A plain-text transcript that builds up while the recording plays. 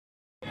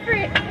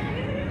Frick.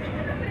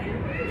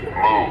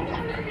 Move.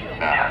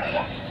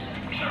 Now.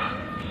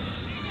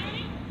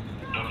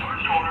 The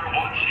First Order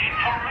wants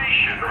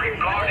information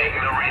regarding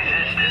the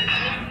Resistance.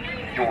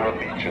 Your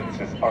allegiance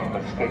is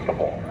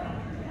unmistakable.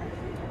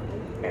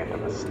 And a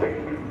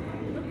mistake.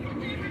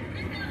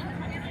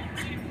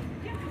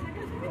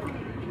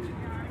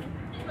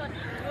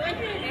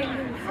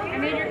 I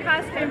need your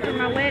costume for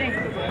my wedding.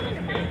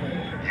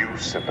 You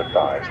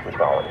sympathize with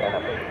our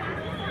enemy.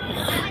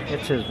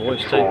 It's his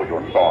voice Control too.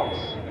 your thoughts,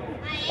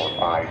 or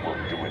I will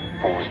do it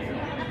for you.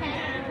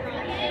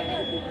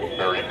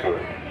 Very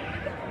good.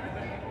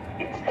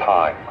 It's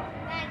time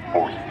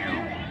for you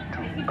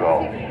to go.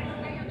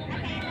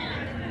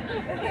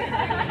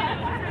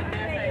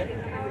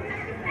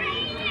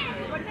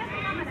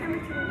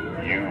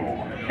 You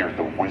hear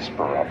the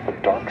whisper of the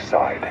dark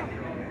side.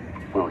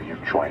 Will you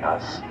join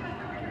us?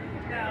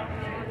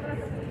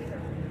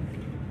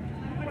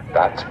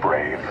 That's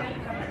brave.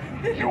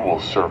 You will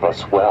serve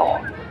us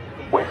well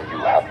when you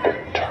have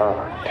been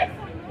turned.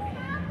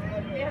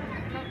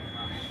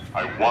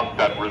 I want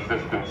that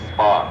resistance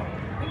spy.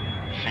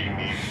 She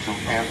needs to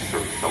answer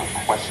some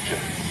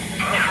questions.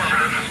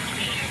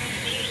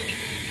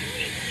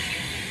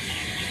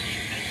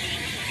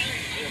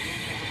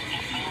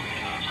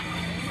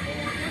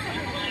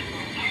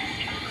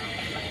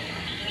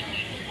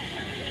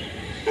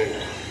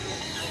 There.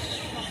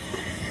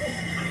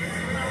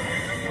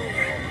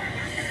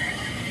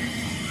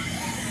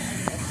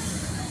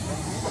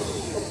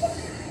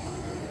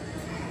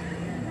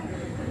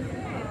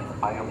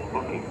 I am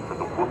looking for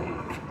the Wookiee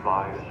who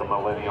flies the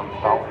Millennium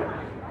Falcon.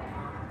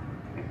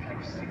 If you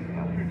see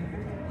him,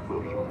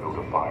 will you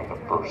notify the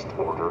First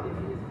Order?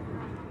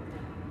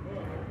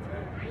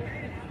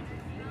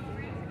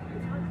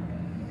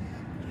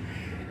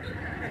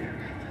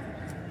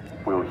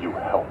 Will you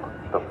help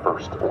the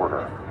First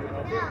Order?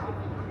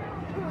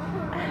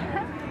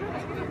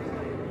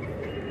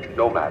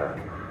 No matter.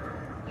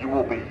 You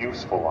will be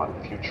useful on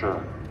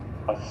future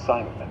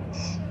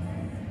assignments.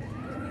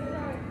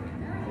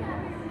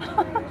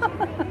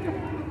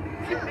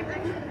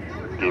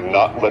 Do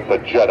not let the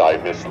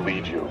Jedi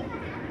mislead you.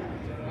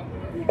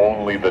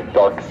 Only the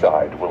dark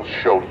side will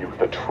show you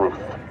the truth.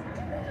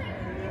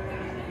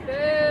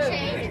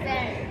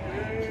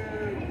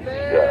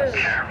 Yes.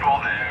 Careful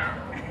there.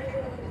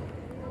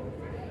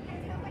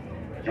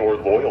 Your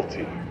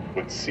loyalty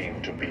would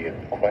seem to be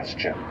in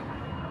question.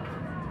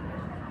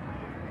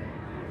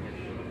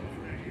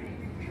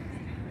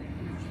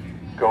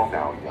 Go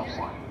now, young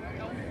one.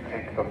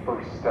 Take the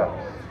first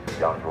steps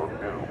down your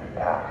new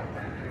path.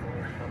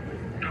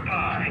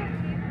 Goodbye,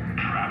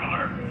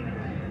 traveler.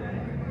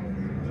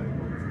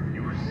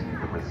 You see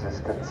the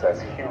Resistance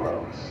as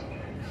heroes.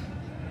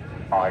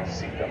 I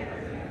see them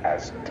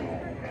as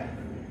doomed.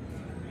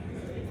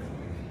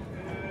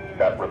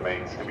 That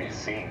remains to be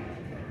seen.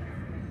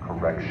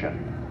 Correction.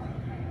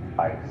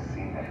 I've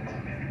seen it.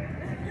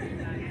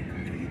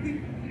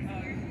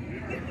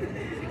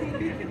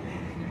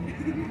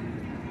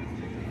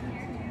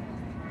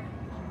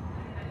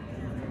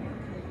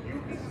 You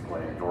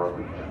display your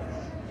allegiance,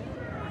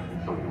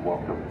 so you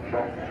won't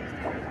object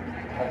when you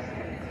test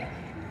it.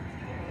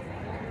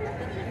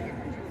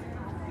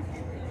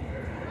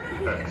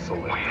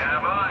 Excellent. We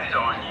have eyes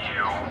on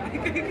you.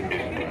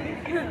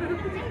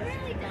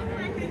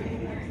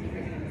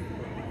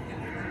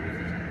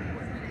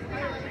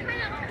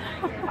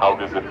 How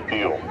does it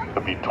feel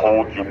to be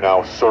told you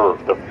now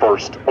serve the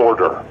First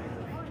Order?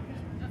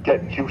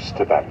 Get used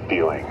to that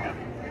feeling.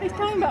 He's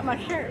talking about my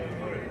shirt.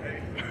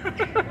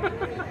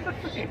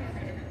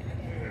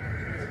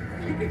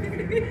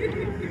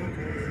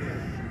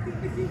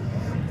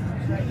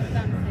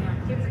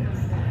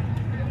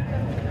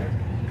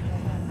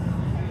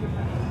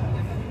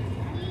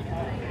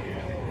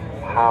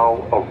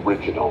 How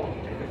original.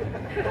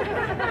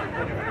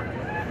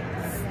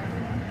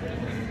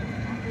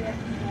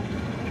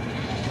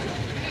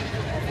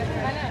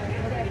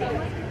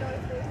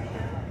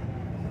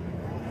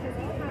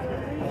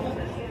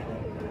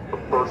 The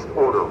First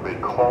Order may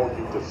call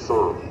you to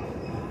serve.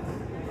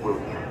 Will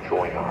you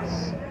join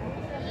us?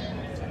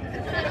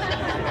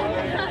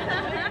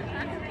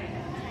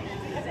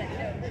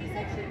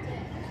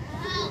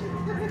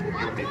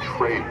 You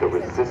betrayed the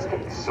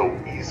Resistance so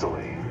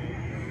easily.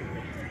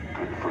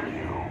 Good for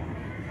you.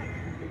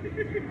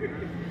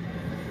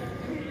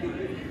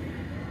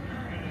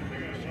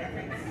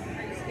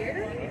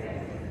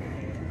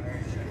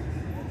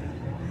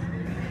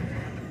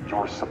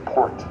 Your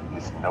support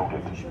is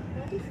noted.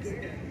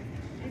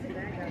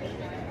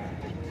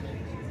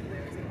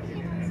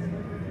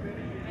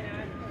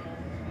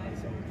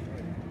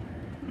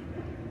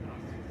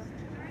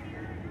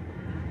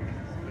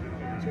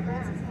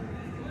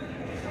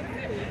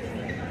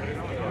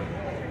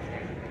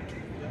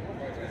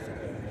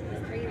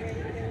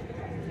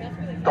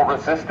 The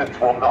Resistance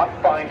will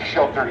not find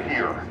shelter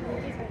here,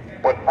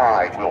 but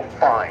I will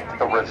find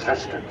the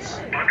Resistance.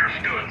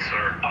 Understood,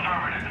 sir.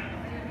 Affirmative.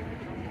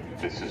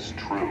 This is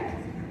true.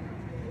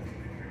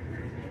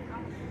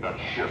 That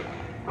ship,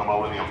 the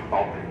Millennium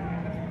Falcon,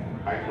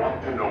 I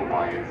want to know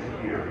why it's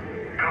here.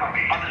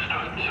 Copy.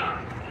 Understood, sir.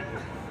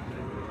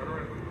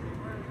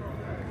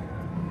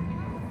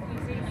 You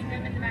see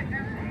them in the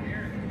background?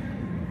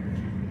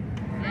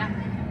 Yeah.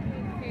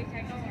 Okay,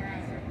 take over.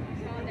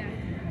 Slow down.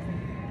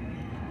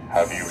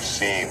 Have you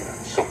seen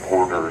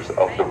supporters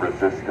of the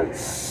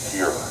resistance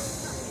here?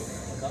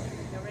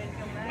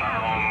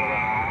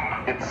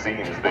 It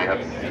seems they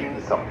have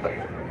seen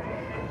something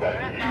that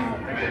you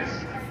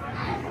missed.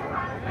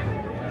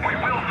 We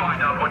will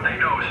find out what they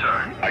know, sir.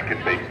 I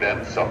can make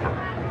them suffer,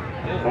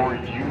 or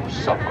you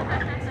suffer.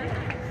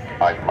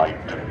 I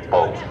might do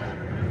both.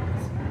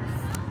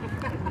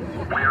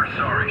 We're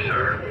sorry,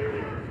 sir.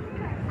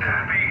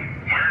 Happy?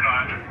 We're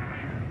not.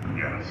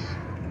 Yes.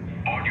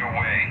 On your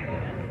way.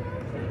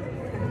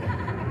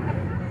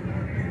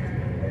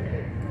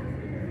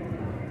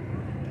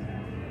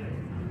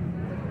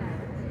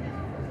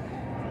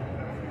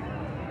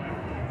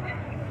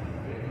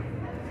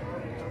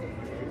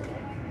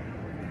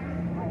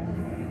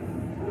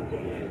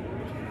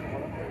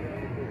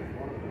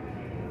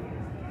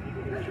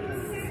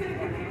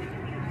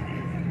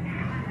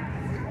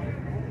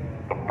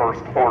 The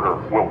First Order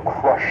will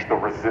crush the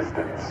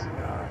resistance.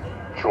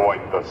 Join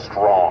the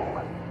strong.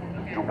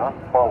 Do not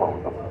follow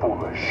the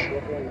foolish.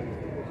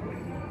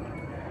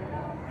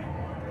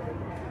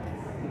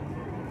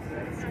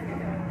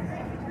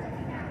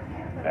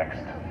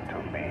 Next to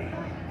me.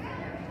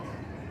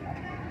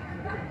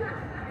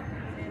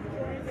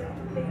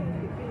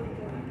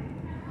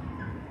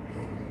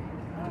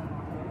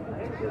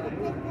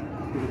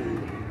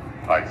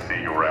 I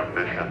see your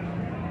ambition.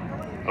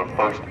 The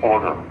First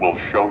Order will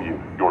show you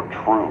your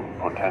true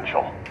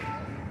potential.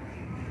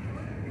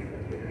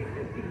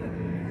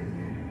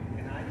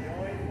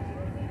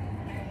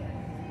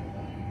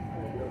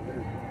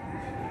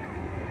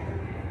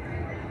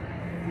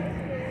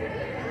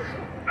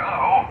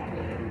 Hello?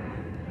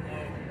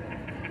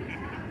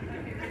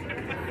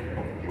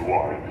 You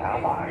are an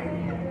ally.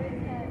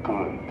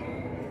 Good.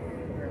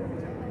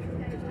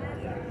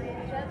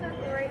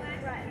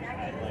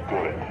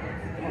 Good.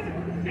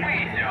 We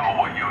know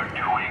what you're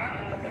doing.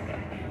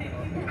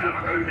 Have a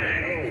good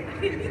day.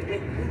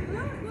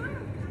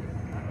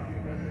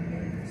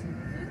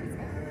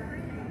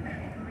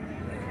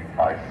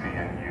 I see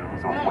in you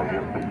the way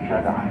of the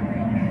Jedi.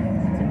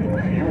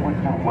 You would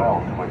do well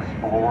to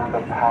explore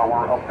the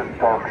power of the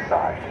dark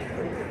side.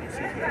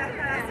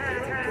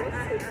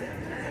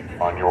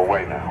 On your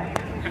way now.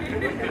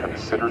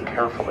 Consider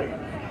carefully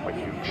when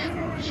you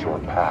choose your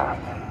path.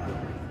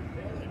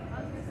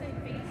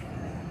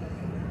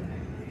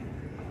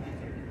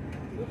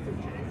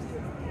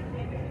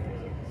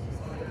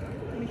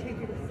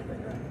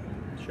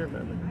 Sure,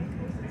 baby.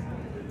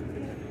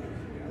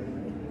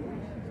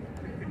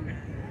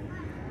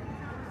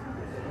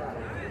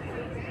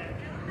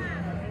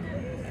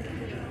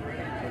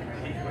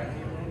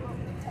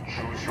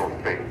 Choose your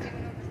fate.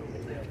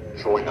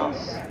 Join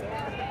us,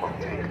 or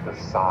take the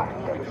side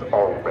that is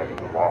already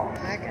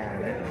lost. I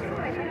got it.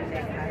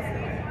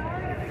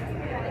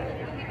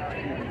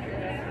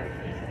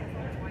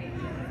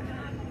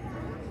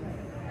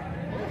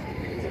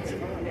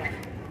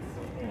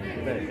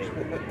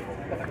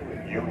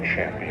 You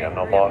champion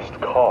a lost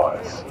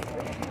cause.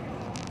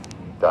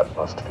 That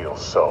must feel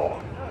so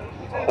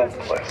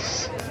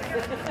hopeless.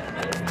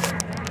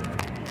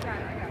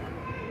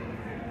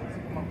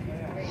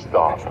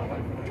 Stop.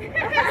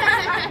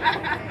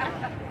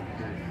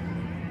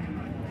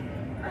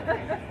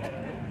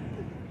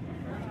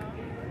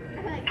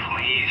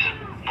 Please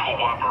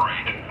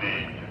cooperate.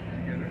 Indeed.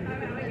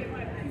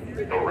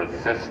 The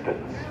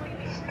resistance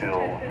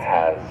still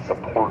has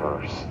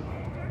supporters.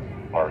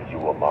 Are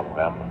you among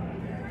them?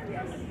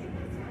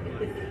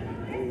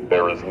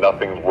 There is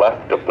nothing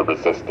left of the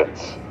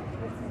resistance.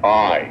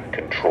 I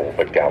control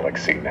the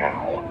galaxy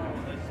now.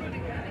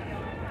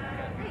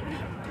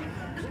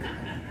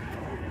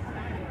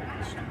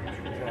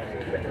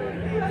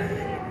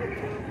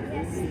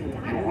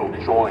 You will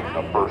join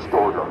the First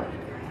Order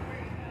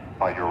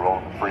by your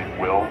own free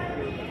will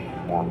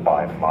or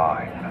by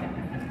mine.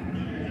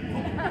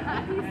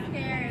 He's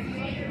scared.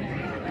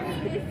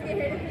 He's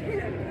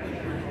scared.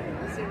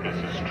 This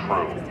is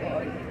true.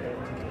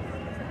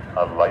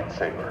 A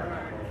lightsaber.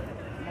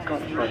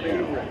 Good for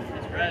you.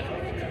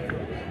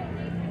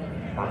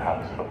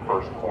 Perhaps the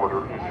First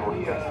Order is your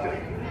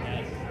destiny.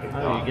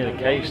 Oh, you get a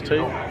case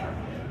too?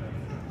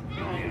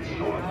 It's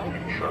your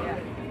future.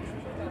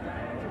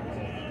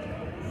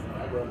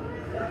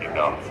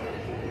 Enough.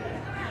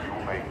 You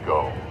may go.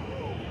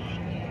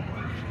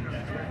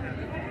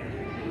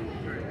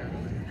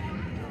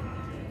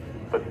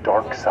 The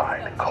dark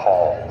side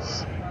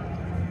calls.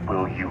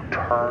 Will you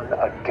turn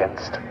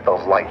against the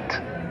light?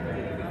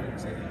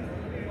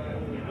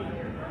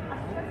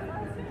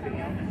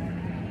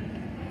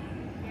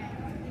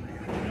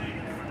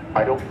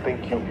 I don't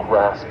think you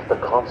grasp the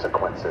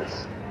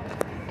consequences.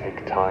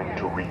 Take time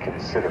to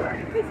reconsider.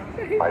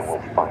 I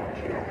will find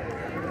you.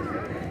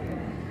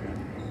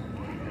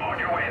 On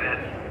your way then.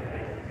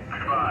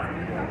 Goodbye.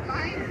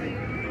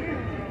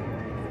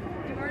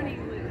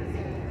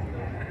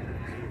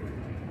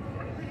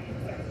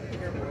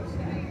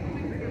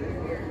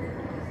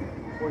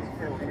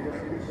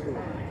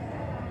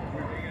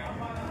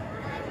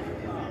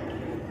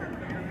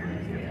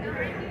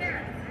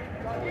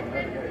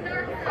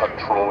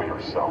 Control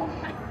yourself.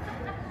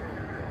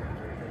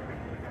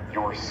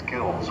 Your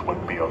skills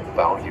would be of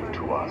value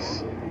to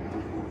us.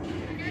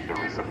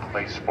 There is a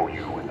place for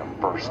you in the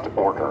First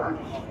Order.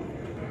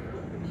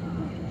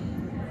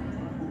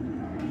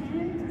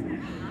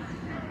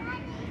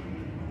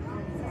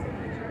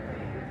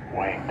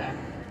 Wait.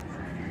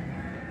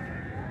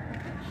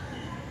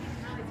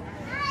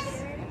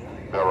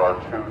 There are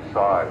two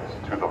sides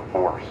to the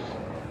Force.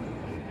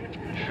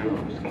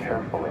 Choose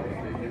carefully.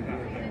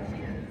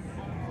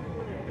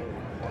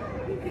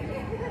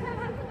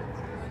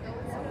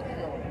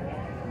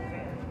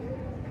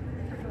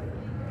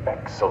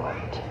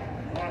 Excellent.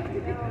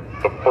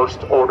 The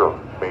First Order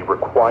may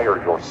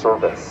require your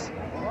service.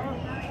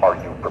 Are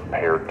you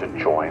prepared to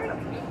join?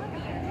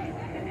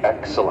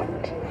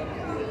 Excellent.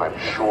 I'm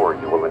sure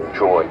you will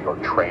enjoy your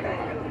training.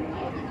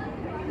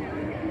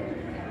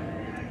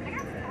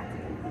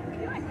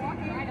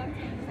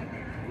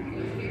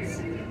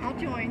 I'll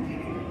join.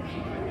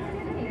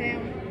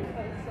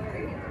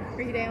 Down.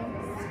 Bring it down.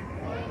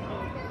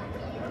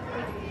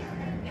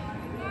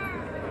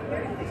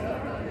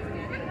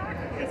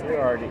 You're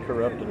already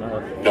corrupt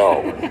enough.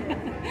 No.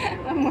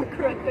 I'm more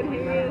corrupt than he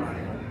is.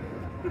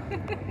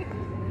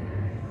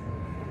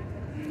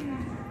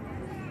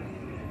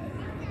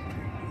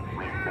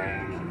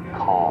 Remain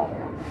calm.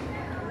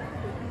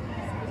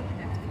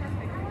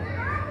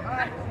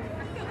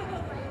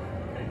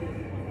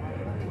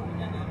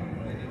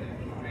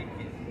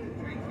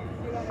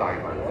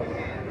 Silence.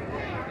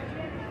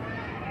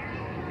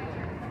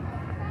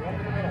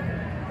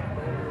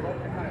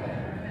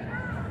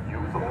 You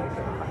believe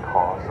in the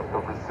cause of the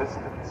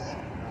resistance.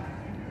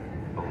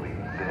 Believe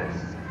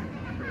this.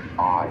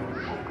 I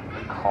will be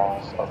the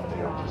cause of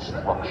their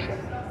destruction.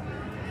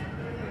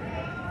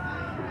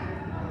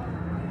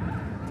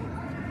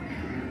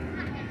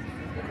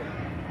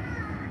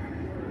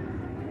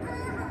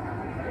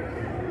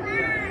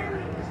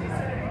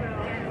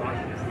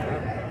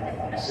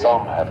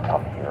 Some have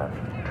come here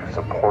to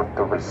support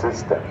the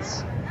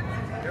resistance.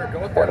 Here, go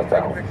up there. What Take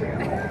about a picture.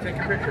 you? Take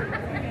a picture.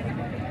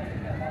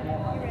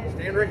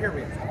 Stand right here,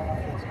 man.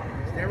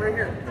 Stand right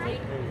here.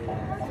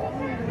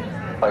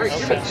 I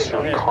sense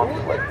your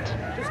conflict.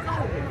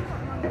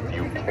 If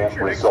you can't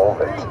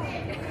resolve it,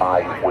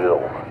 I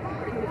will.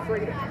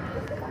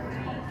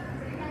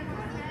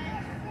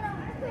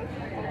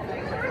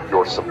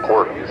 Your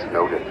support is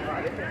noted.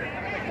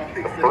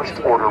 The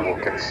First Order will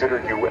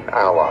consider you an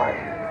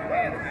ally.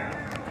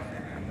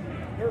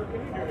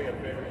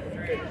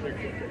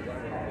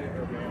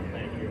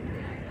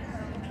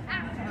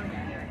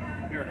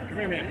 Here, come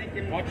here,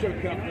 man. Watch your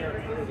cup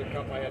there. There's a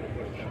cup I had to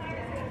put it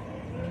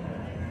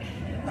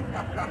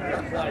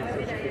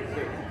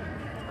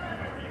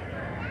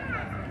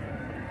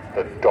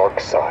The dark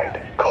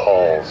side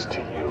calls to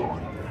you.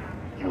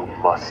 You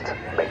must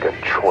make a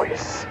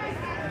choice.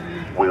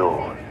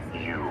 Will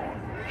you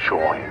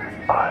join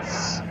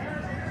us?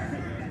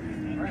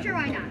 Sure,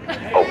 why not?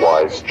 A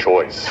wise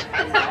choice.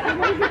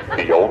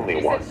 The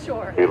only one,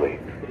 Sure. really.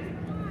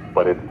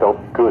 But it felt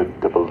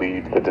good to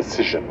believe the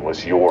decision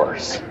was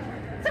yours.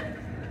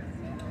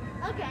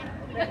 Okay.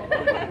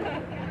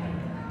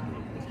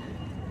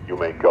 You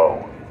may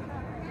go.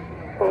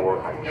 Or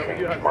I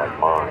change my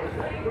mind.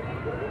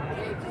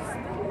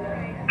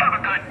 Have a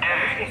good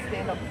day.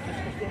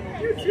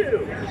 You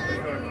too.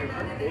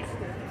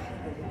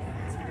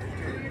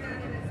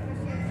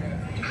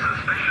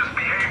 Suspicious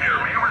behavior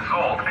may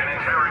result in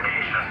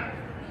interrogation.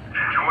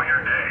 Enjoy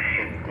your day.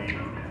 Indeed.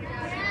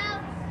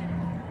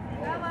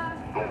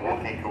 The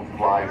Wookiee who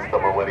flies the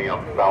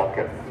Millennium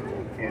Falcon.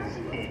 Is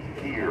he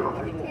here?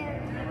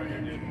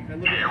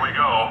 Here we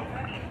go.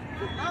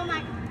 Oh my.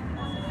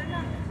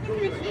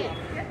 We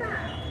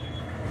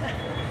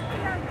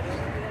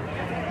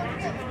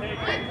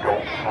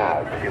don't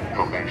have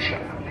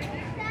information.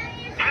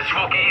 This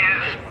Wookiee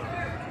is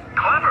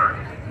clever,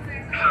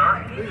 sir.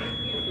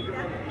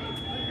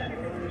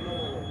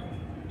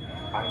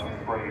 I'm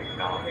afraid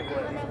not.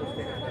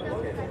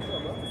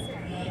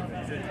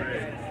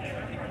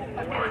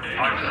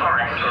 I'm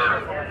sorry, sir.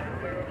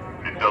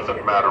 It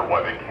doesn't matter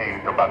why they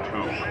came to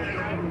Batu.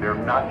 They're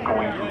not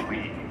going to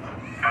leave.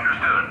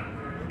 Understood.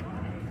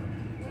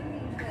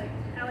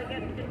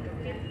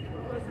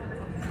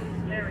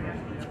 There we go.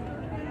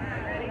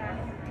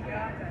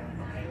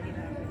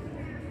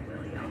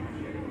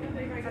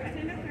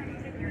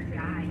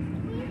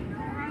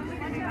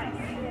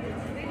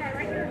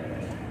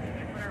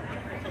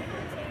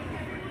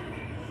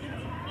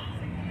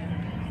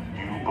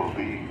 You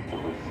believe the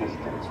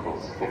resistance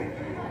will save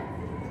you.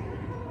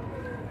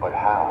 But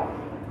how,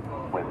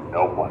 when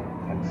no one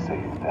can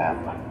save them?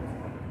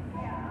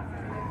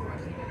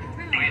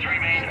 Please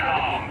remain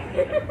calm.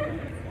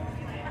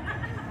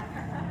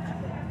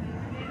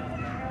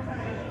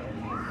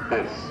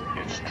 This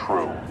is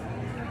true.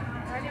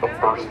 The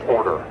First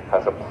Order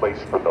has a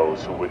place for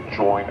those who would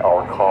join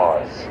our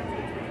cause.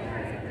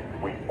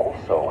 We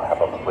also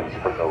have a place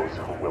for those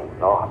who will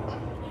not.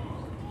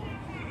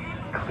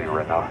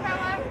 clear enough?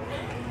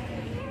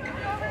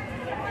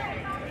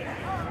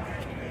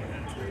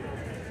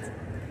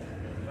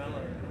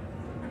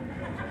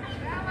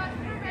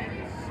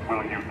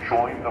 Will you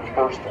join the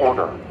First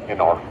Order in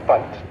our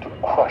fight to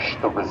crush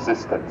the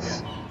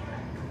Resistance?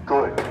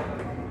 Good.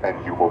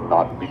 And you will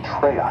not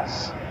betray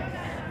us.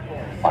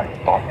 I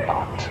thought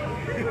not.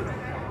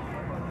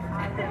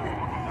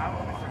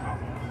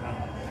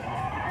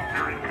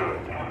 Very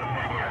good.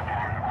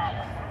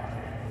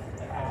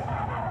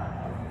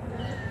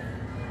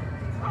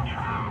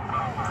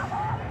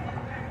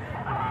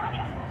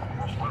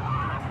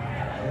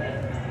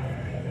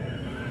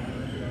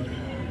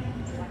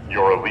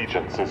 Your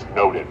allegiance is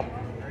noted.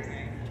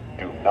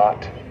 Do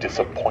not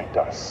disappoint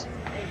us.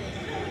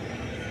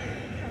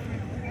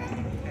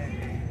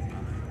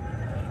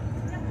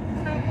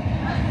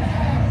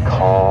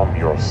 Calm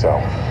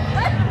yourself.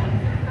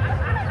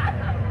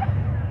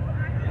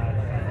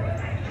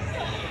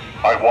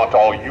 I want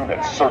all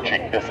units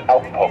searching this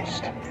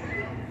outpost.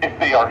 If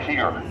they are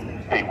here,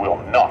 they will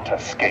not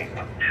escape.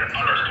 Yes,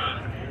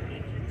 understood.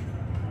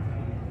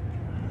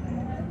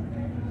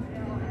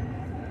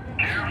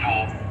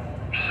 Careful.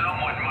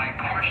 Someone might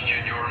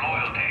question your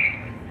loyalty.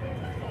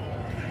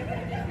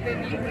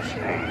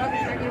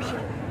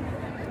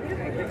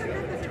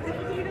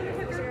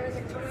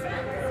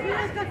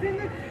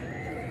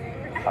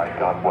 I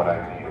got what I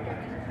needed.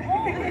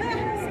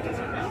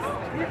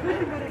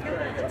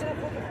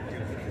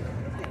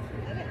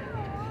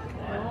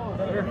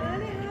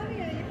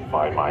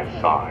 By my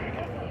side.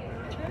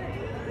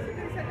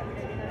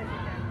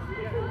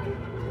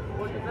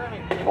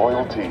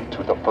 Loyalty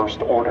to the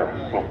First Order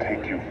will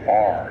take you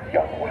far,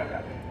 young one.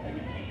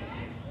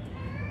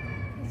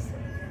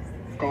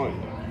 Good.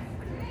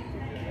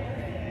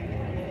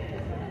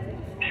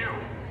 You,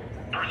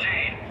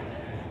 proceed.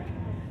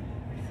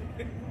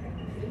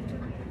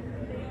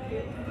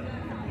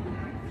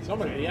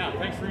 Somebody, yeah,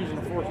 thanks for using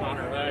the Force on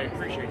her. I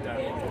appreciate that.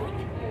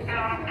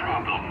 Not a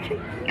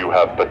problem. You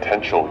have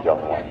potential,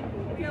 young one.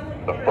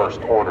 The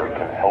First Order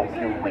can help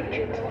you reach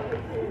it.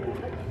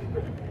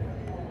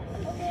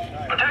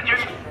 Attention!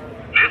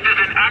 This is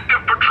an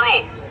active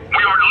patrol.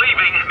 We are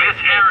leaving this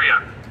area.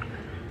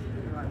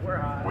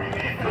 We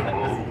need to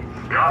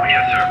move. Copy,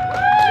 yes, sir.